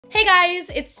Hey guys,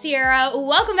 it's Sierra.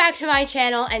 Welcome back to my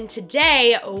channel, and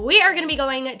today we are gonna be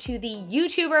going to the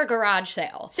YouTuber garage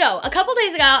sale. So a couple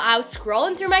days ago, I was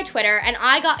scrolling through my Twitter and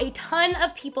I got a ton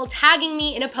of people tagging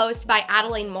me in a post by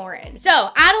Adelaine Morin. So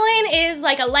Adelaine is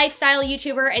like a lifestyle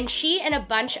YouTuber, and she and a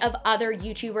bunch of other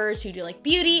YouTubers who do like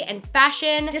beauty and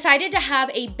fashion decided to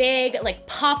have a big like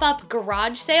pop-up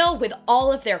garage sale with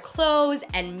all of their clothes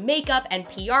and makeup and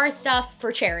PR stuff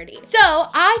for charity. So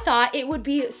I thought it would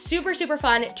be super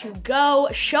fun to go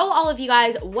show all of you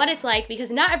guys what it's like,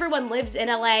 because not everyone lives in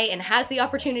LA and has the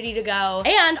opportunity to go,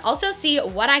 and also see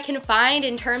what I can find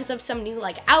in terms of some new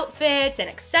like outfits and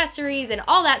accessories and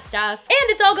all that stuff. And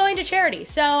it's all going to charity,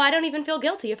 so I don't even feel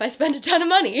guilty if I spend a ton of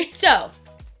money. So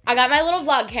I got my little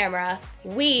vlog camera.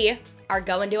 We are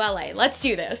going to LA. Let's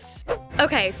do this.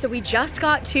 Okay, so we just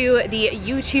got to the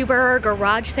YouTuber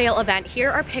garage sale event.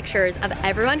 Here are pictures of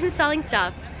everyone who's selling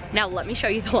stuff. Now let me show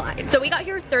you the line. So we got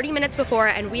here 30 minutes before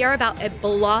and we are about a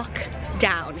block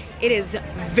down. It is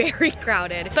very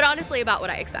crowded, but honestly about what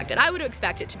I expected. I would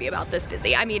expect it to be about this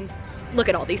busy. I mean, look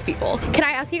at all these people. Can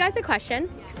I ask you guys a question?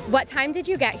 What time did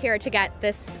you get here to get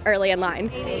this early in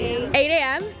line? 8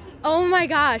 a.m.? Oh my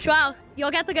gosh, well, you'll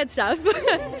get the good stuff.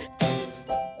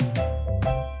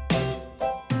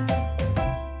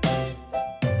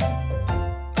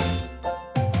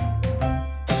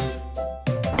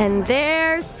 And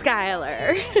there's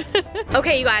Skylar.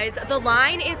 Okay, you guys, the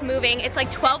line is moving. It's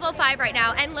like 12:05 right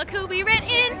now, and look who we ran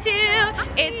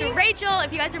into. It's Rachel.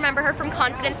 If you guys remember her from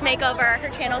Confidence Makeover, her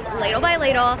channel's Ladle by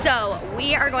Ladle. So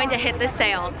we are going to hit this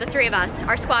sale, the three of us,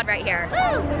 our squad right here.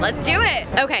 Woo! Let's do it.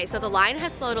 Okay, so the line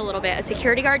has slowed a little bit. A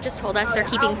security guard just told us they're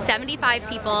keeping 75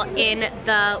 people in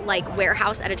the like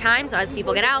warehouse at a time. So as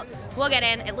people get out, we'll get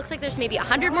in. It looks like there's maybe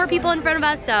 100 more people in front of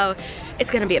us, so it's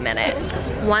gonna be a minute.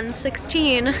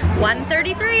 116,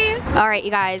 133. All right, you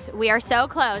guys, we are so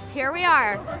close. Here we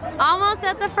are, almost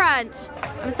at the front.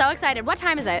 I'm so excited. What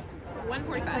time is it?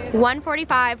 1:45.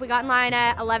 1:45. We got in line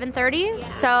at 11:30,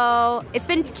 so it's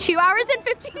been 2 hours and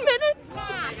 15 minutes. Oh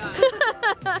my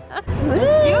God.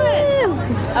 Let's do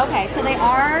it. Okay, so they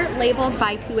are labeled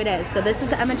by who it is. So this is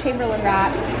the Emma Chamberlain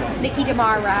rack, Nikki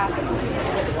DeMar rack,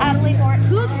 Adelaine Morin.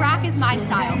 Whose rack is my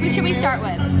style? Who should we start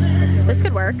with? This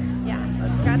could work. Yeah.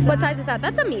 What size is that?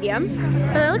 That's a medium.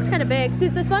 But it looks kind of big.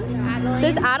 Who's this one? Adelaine.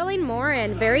 This is Adelaine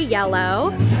Morin. Very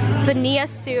yellow. It's the Nia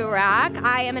Sue rack.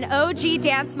 I am an OG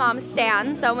Dance Mom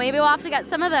stan, so maybe we'll have to get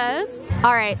some of this.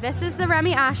 All right, this is the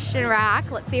Remi Ashten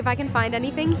rack. Let's see if I can find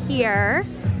anything here.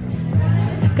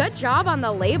 Good job on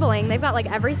the labeling. They've got like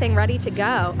everything ready to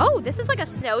go. Oh, this is like a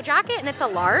snow jacket and it's a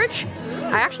large.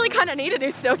 I actually kind of need a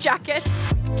new snow jacket.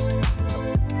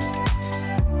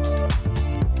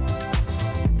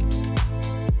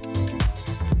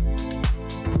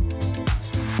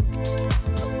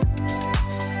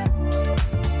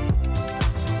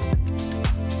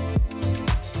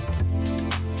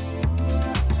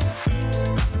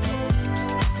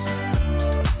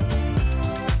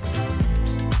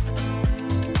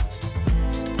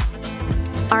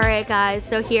 All right, guys,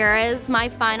 so here is my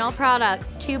final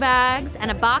products. 2 bags and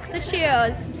a box of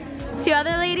shoes. 2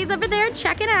 other ladies over there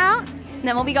checking out. And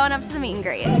then we'll be going up to the meet and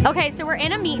greet. Okay, so we're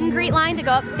in a meet and greet line to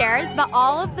go upstairs, but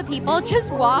all of the people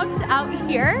just walked out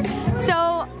here.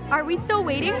 So are we still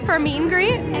waiting for a meet and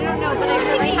greet? I don't know, but I'm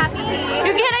really happy.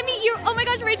 Can I meet you? Oh my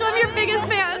gosh, Rachel, I'm your biggest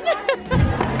fan.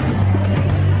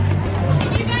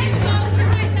 Can you guys pose for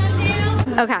my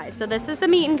thumbnail? Okay, so this is the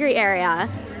meet and greet area.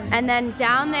 And then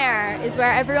down there is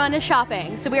where everyone is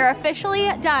shopping. So we are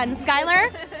officially done. Skylar,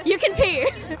 you can pee.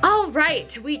 All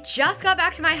right, we just got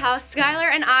back to my house.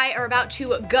 Skylar and I are about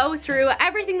to go through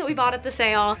everything that we bought at the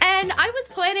sale. And I was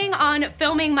planning on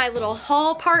filming my little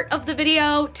haul part of the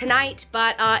video tonight,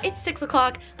 but it's 6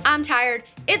 o'clock. I'm tired.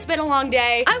 It's been a long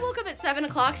day. I woke up at 7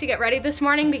 o'clock to get ready this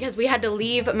morning because we had to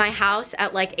leave my house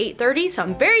at like 8:30, so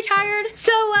I'm very tired.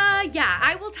 So yeah,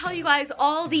 I will tell you guys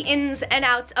all the ins and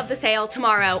outs of the sale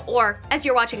tomorrow, or as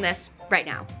you're watching this right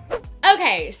now.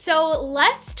 Okay, so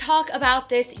let's talk about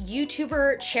this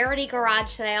YouTuber charity garage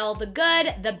sale, the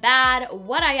good, the bad,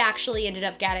 what I actually ended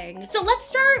up getting. So let's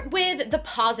start with the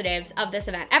positives of this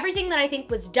event. Everything that I think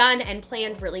was done and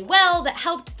planned really well that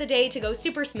helped the day to go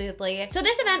super smoothly. So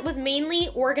this event was mainly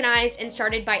organized and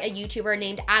started by a YouTuber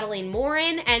named Adelaine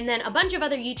Morin, and then a bunch of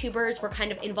other YouTubers were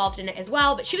kind of involved in it as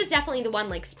well, but she was definitely the one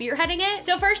like spearheading it.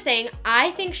 So first thing,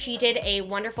 I think she did a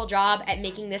wonderful job at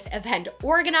making this event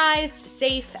organized. just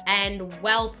safe and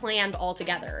well planned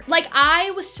altogether. Like,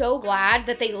 I was so glad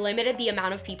that they limited the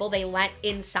amount of people they let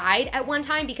inside at one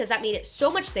time, because that made it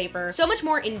so much safer, so much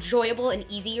more enjoyable and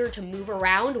easier to move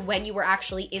around when you were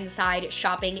actually inside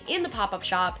shopping in the pop-up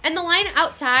shop. And the line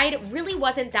outside really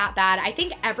wasn't that bad. I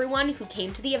think everyone who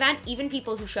came to the event, even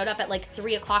people who showed up at like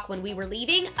 3 o'clock when we were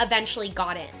leaving, eventually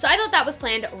got in. So I thought that was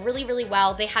planned really, really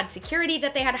well. They had security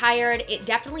that they had hired. It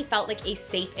definitely felt like a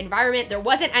safe environment. There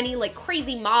wasn't any like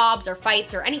crazy mobs or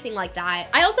fights or anything like that.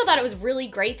 I also thought it was really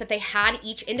great that they had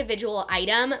each individual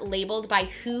item labeled by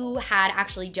who had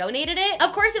actually donated it.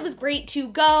 Of course, it was great to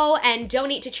go and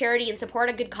donate to charity and support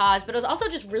a good cause, but it was also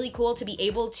just really cool to be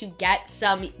able to get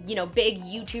some, you know, big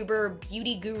YouTuber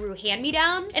beauty guru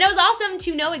hand-me-downs. And it was awesome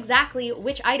to know exactly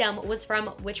which item was from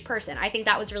which person. I think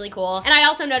that was really cool. And I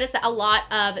also noticed that a lot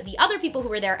of the other people who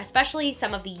were there, especially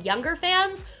some of the younger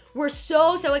fans, were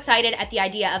so excited at the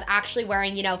idea of actually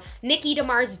wearing, you know, Nikki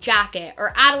DeMar's jacket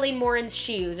or Adelaine Morin's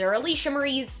shoes or Alisha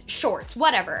Marie's shorts,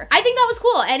 whatever. I think that was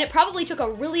cool, and it probably took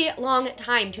a really long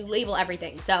time to label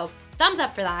everything, so thumbs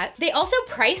up for that. They also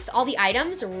priced all the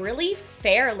items really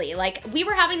fairly. Like, we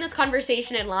were having this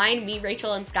conversation in line, me,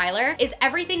 Rachel, and Skylar. Is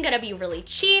everything gonna be really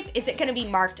cheap? Is it gonna be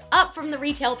marked up from the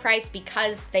retail price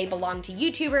because they belong to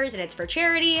YouTubers and it's for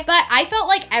charity? But I felt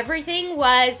like everything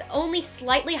was only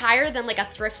slightly higher than like a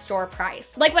thrift store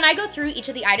price. Like, when I go through each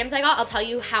of the items I got, I'll tell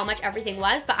you how much everything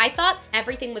was, but I thought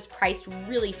everything was priced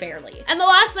really fairly. And the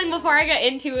last thing before I get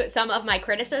into some of my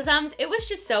criticisms, it was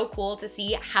just so cool to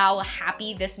see how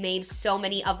happy this made so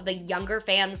many of the younger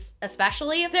fans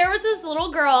especially. There was this little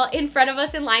girl in front of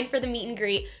us in line for the meet and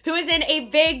greet who was in a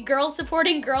big girls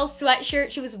supporting girls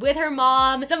sweatshirt. She was with her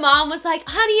mom. The mom was like,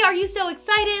 honey, are you so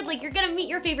excited? Like, you're gonna meet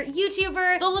your favorite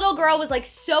YouTuber. The little girl was like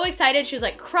so excited. She was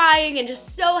like crying and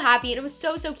just so happy. And it was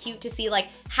so cute to see like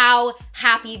how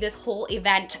happy this whole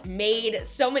event made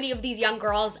so many of these young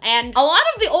girls and a lot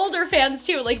of the older fans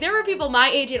too. Like, there were people my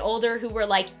age and older who were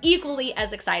like equally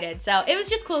as excited. So it was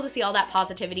just cool to see all that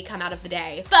positivity come out of the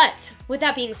day. But with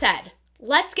that being said,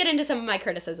 let's get into some of my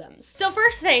criticisms. So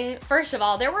first of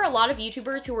all, there were a lot of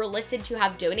YouTubers who were listed to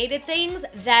have donated things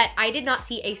that I did not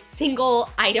see a single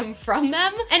item from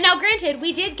them. And now granted,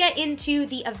 we did get into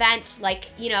the event like,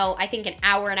 you know, I think an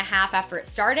hour and a half after it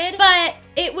started, but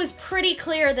it was pretty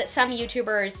clear that some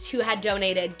YouTubers who had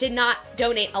donated did not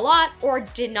donate a lot or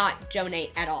did not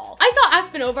donate at all. I saw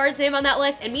Aspen Ovar's name on that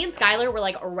list, and me and Skylar were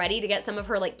like ready to get some of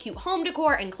her like cute home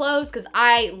decor and clothes because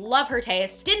I love her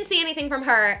taste. Didn't see anything from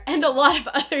her, and a lot of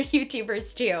other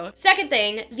YouTubers too. Second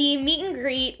thing, the meet and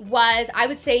greet was, I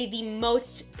would say, the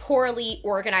most poorly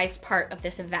organized part of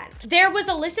this event. There was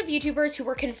a list of YouTubers who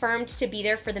were confirmed to be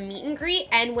there for the meet and greet,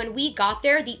 and when we got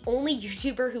there, the only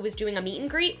YouTuber who was doing a meet and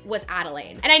greet was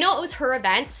Adelaine. And I know it was her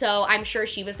event, so I'm sure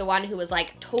she was the one who was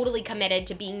like totally committed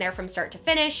to being there from start to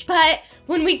finish. But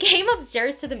when we came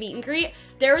upstairs to the meet and greet,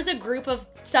 there was a group of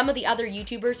some of the other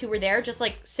YouTubers who were there just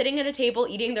like sitting at a table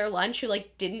eating their lunch who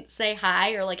like didn't say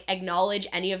hi or like acknowledge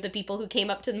any of the people who came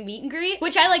up to the meet and greet,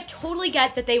 which I like totally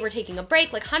get that they were taking a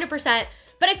break, like 100%.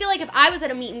 But I feel like if I was at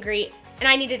a meet and greet and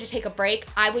I needed to take a break,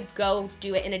 I would go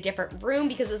do it in a different room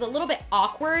because it was a little bit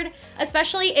awkward,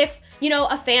 especially if, you know,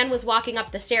 a fan was walking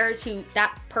up the stairs who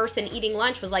that person eating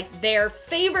lunch was like their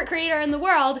favorite creator in the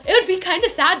world. It would be kind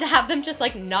of sad to have them just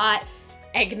like not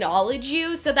acknowledge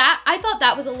you. So that, I thought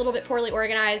that was a little bit poorly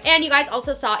organized. And you guys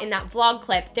also saw in that vlog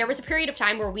clip, there was a period of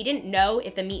time where we didn't know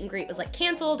if the meet and greet was like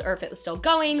canceled or if it was still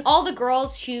going. All the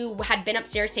girls who had been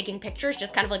upstairs taking pictures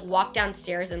just kind of like walked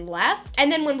downstairs and left.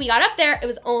 And then when we got up there, it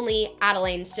was only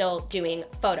Adelaine still doing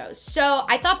photos. So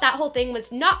I thought that whole thing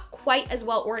was not quite as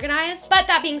well organized. But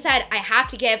that being said, I have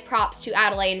to give props to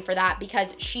Adelaine for that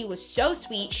because she was so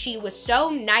sweet. She was so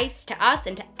nice to us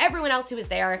and to everyone else who was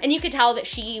there. And you could tell that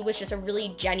she was just a really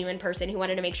genuine person who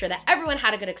wanted to make sure that everyone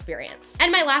had a good experience.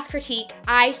 And my last critique,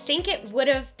 I think it would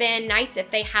have been nice if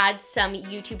they had some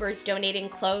YouTubers donating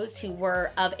clothes who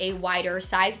were of a wider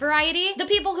size variety. The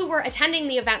people who were attending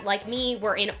the event like me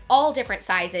were in all different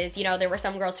sizes. You know, there were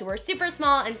some girls who were super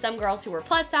small and some girls who were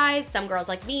plus size, some girls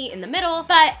like me in the middle,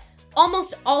 but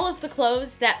almost all of the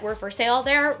clothes that were for sale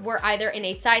there were either in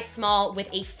a size small with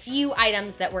a few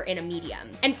items that were in a medium.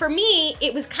 And for me,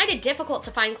 it was kind of difficult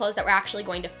to find clothes that were actually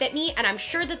going to fit me, and I'm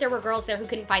sure that there were girls there who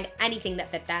couldn't find anything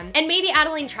that fit them. And maybe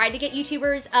Adelaine tried to get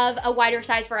YouTubers of a wider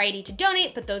size variety to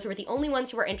donate, but those were the only ones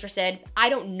who were interested. I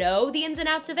don't know the ins and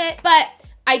outs of it, but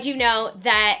I do know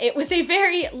that it was a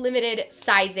very limited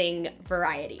sizing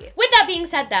variety. With that being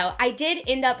said though, I did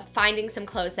end up finding some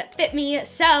clothes that fit me,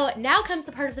 so now comes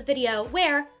the part of the video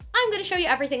where I'm gonna show you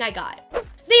everything I got.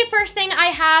 The first thing I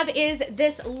have is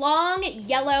this long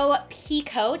yellow pea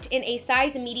coat in a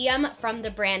size medium from the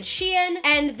brand Shein.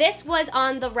 And this was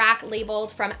on the rack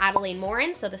labeled from Adelaine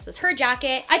Morin, so this was her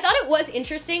jacket. I thought it was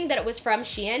interesting that it was from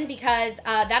Shein because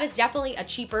that is definitely a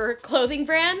cheaper clothing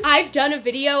brand. I've done a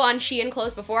video on Shein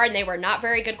clothes before and they were not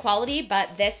very good quality,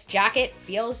 but this jacket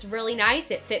feels really nice.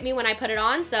 It fit me when I put it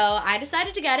on, so I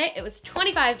decided to get it. It was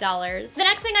 $25. The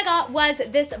next thing I got was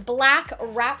this black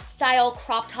wrap style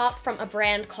crop top from a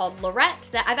brand called Lorette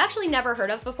that I've actually never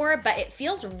heard of before, but it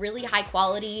feels really high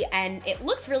quality and it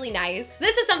looks really nice.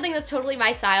 This is something that's totally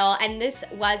my style, and this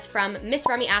was from Miss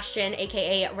Remi Ashten,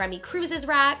 aka Remi Cruz's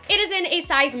rack. It is in a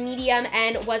size medium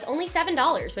and was only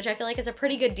 $7, which I feel like is a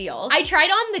pretty good deal. I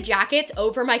tried on the jackets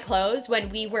over my clothes when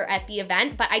we were at the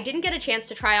event, but I didn't get a chance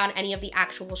to try on any of the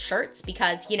actual shirts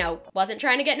because, you know, wasn't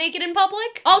trying to get naked in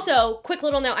public. Also, quick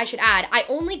little note I should add, I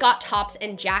only got tops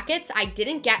and jackets. I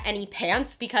didn't get any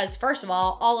pants because, first of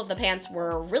all of the pants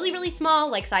were really, really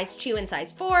small, like size 2 and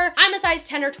size 4. I'm a size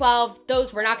 10 or 12.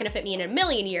 Those were not gonna fit me in a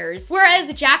million years.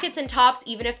 Whereas jackets and tops,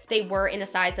 even if they were in a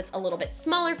size that's a little bit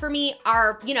smaller for me,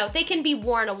 are, you know, they can be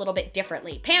worn a little bit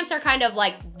differently. Pants are kind of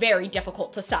like very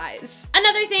difficult to size.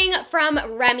 Another thing from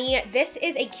Remi, this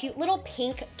is a cute little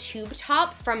pink tube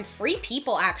top from Free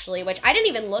People actually, which I didn't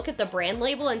even look at the brand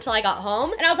label until I got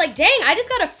home. And I was like, dang, I just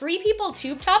got a Free People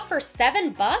tube top for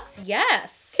 $7?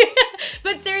 Yes.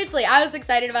 But seriously, I was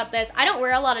excited about this. I don't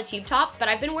wear a lot of tube tops, but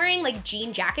I've been wearing like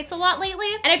jean jackets a lot lately.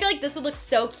 And I feel like this would look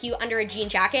so cute under a jean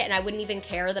jacket and I wouldn't even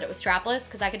care that it was strapless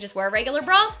because I could just wear a regular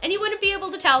bra and you wouldn't be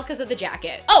able to tell because of the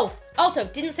jacket. Oh, also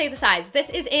didn't say the size. This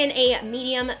is in a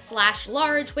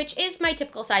medium/large, which is my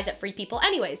typical size at Free People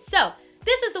anyways. So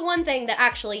this is the one thing that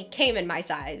actually came in my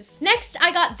size. Next,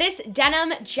 I got this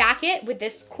denim jacket with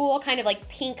this cool kind of like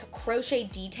pink crochet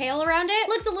detail around it.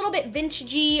 Looks a little bit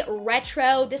vintagey,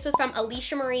 retro. This was from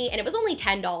Alisha Marie and it was only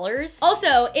 $10.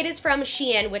 Also, it is from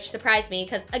Shein, which surprised me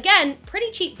because again, pretty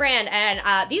cheap brand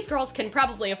and these girls can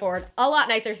probably afford a lot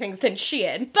nicer things than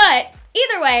Shein. But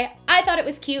either way, I thought it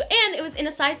was cute and it was in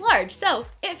a size large, so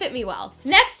it fit me well.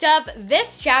 Next up,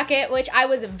 this jacket, which I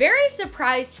was very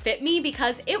surprised fit me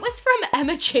because it was from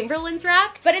Emma Chamberlain's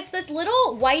rack, but it's this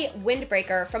little white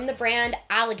windbreaker from the brand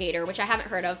Alligator, which I haven't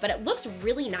heard of, but it looks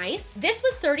really nice. This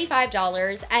was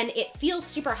 $35 and it feels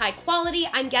super high quality.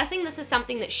 I'm guessing this is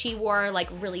something that she wore like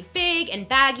really big and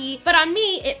baggy, but on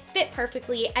me, it fit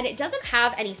perfectly and it doesn't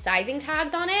have any sizing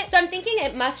tags on it. So I'm thinking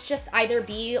it must just either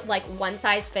be like one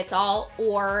size fits all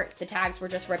or the tags were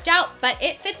just ripped out, but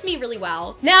it fits me really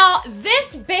well. Now,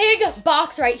 this big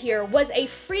box right here was a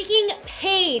freaking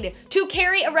pain to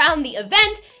carry around the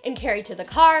event and carry to the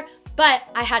car, but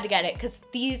I had to get it because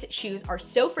these shoes are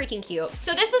so freaking cute.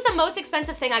 So this was the most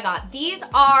expensive thing I got. These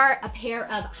are a pair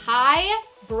of high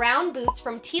brown boots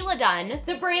from Tila Dunn.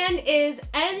 The brand is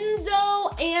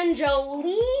Enzo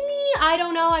Angelini. I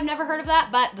don't know, I've never heard of that,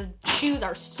 but the shoes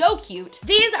are so cute.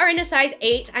 These are in a size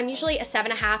 8. I'm usually a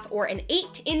 7.5 or an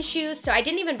 8 in shoes, so I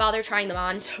didn't even bother trying them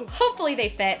on, so hopefully they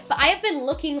fit. But I have been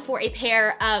looking for a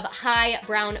pair of high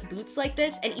brown boots like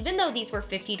this, and even though these were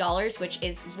 $50, which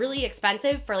is really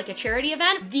expensive for like a charity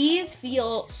event, these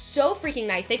feel so freaking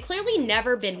nice. They've clearly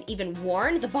never been even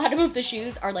worn. The bottom of the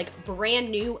shoes are like brand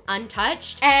new,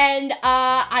 untouched. And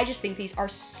I just think these are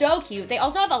so cute. They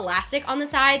also have elastic on the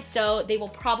side, so they will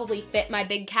probably fit my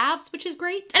big calves, which is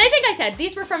great. And I think I said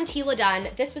these were from Tila Dunn.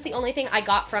 This was the only thing I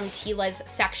got from Tila's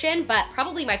section, but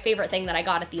probably my favorite thing that I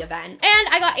got at the event. And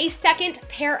I got a second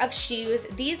pair of shoes,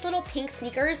 these little pink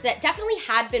sneakers that definitely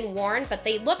had been worn, but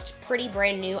they looked pretty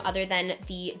brand new other than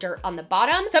the dirt on the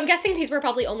bottom. So I'm guessing these were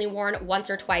probably only worn once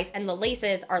or twice, and the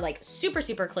laces are like super,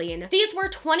 super clean. These were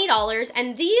 $20,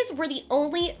 and these were the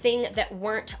only thing that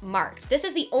weren't marked. This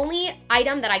is the only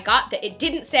item that I got that it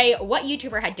didn't say what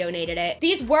YouTuber had donated it.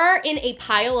 These were in a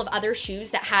pile of other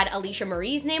shoes that had Alisha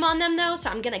Marie's name on them though, so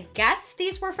I'm gonna guess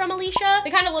these were from Alisha.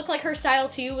 They kind of look like her style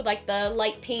too, with like the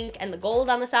light pink and the gold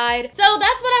on the side. So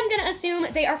that's what I'm gonna assume.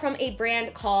 They are from a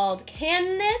brand called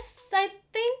Canis, I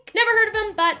think. Never heard of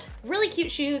them, but really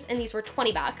cute shoes, and these were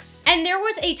 20 bucks. And there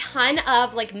was a ton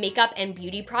of like makeup and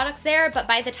beauty products there, but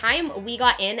by the time we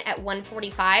got in at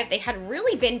 1:45, they had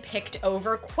really been picked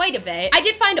over quite a bit. I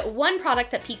did find one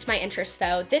product that piqued my interest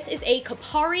though. This is a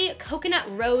Kopari Coconut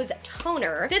Rose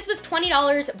Toner. This was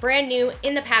 $20, brand new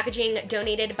in the packaging,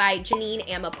 donated by Janine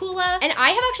Amapula. And I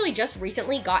have actually just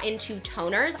recently got into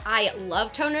toners. I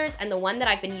love toners, and the one that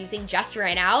I've been using just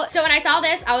right now. So when I saw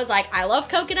this, I was like, I love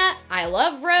coconut, I love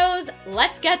rose,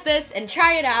 let's get this and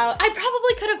try it out. I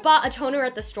probably could have bought a toner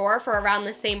at the store for around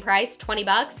the same price, 20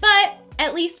 bucks, but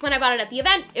at least when I bought it at the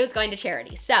event, it was going to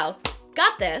charity. So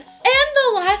got this.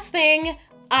 And the last thing,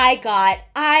 I got.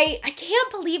 I can't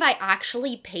believe I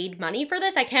actually paid money for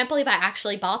this. I can't believe I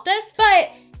actually bought this,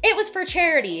 but it was for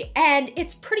charity and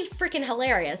it's pretty freaking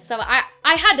hilarious. So I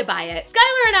had to buy it.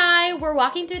 Skylar and I were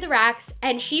walking through the racks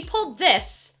and she pulled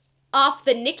this off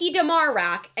the Nikki DeMar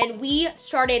rack and we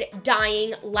started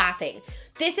dying laughing.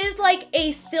 This is like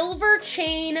a silver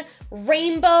chain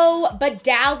rainbow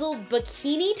bedazzled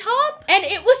bikini top and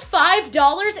it was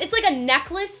 $5. It's like a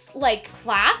necklace like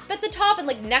clasp at the top and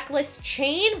like necklace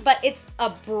chain, but it's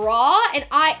a bra and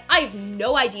I have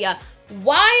no idea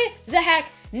why the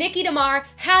heck Nikki DeMar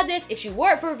had this. If she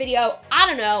wore it for a video, I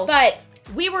don't know, but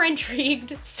we were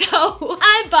intrigued, so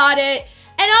I bought it.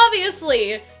 And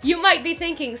obviously, you might be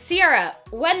thinking, Sierra,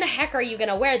 when the heck are you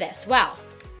gonna wear this? Well,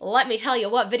 let me tell you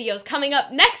what video's coming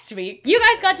up next week. You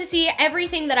guys got to see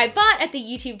everything that I bought at the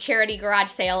YouTube charity garage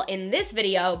sale in this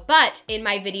video, but in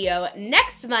my video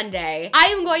next Monday, I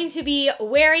am going to be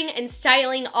wearing and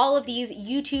styling all of these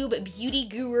YouTube beauty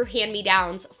guru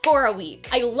hand-me-downs for a week.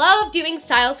 I love doing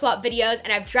style swap videos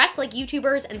and I've dressed like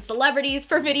YouTubers and celebrities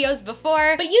for videos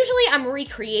before, but usually I'm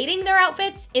recreating their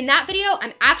outfits. In that video,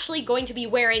 I'm actually going to be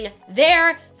wearing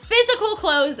their physical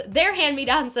clothes, their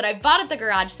hand-me-downs that I bought at the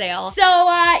garage sale. So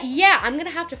yeah, I'm gonna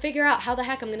have to figure out how the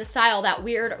heck I'm gonna style that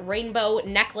weird rainbow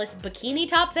necklace bikini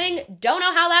top thing. Don't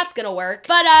know how that's gonna work,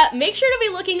 but make sure to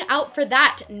be looking out for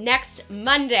that next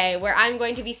Monday where I'm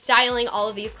going to be styling all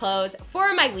of these clothes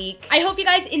for my week. I hope you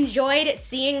guys enjoyed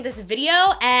seeing this video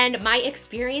and my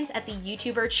experience at the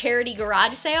YouTuber charity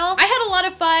garage sale. I had a lot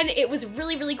of fun. It was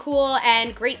really, really cool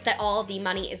and great that all of the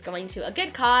money is going to a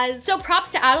good cause. So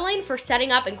props to Adelaine for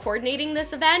setting up and coordinating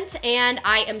this event, and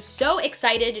I am so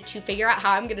excited to figure out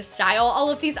how I'm gonna style all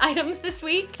of these items this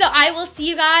week. So I will see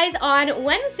you guys on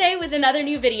Wednesday with another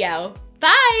new video.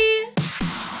 Bye!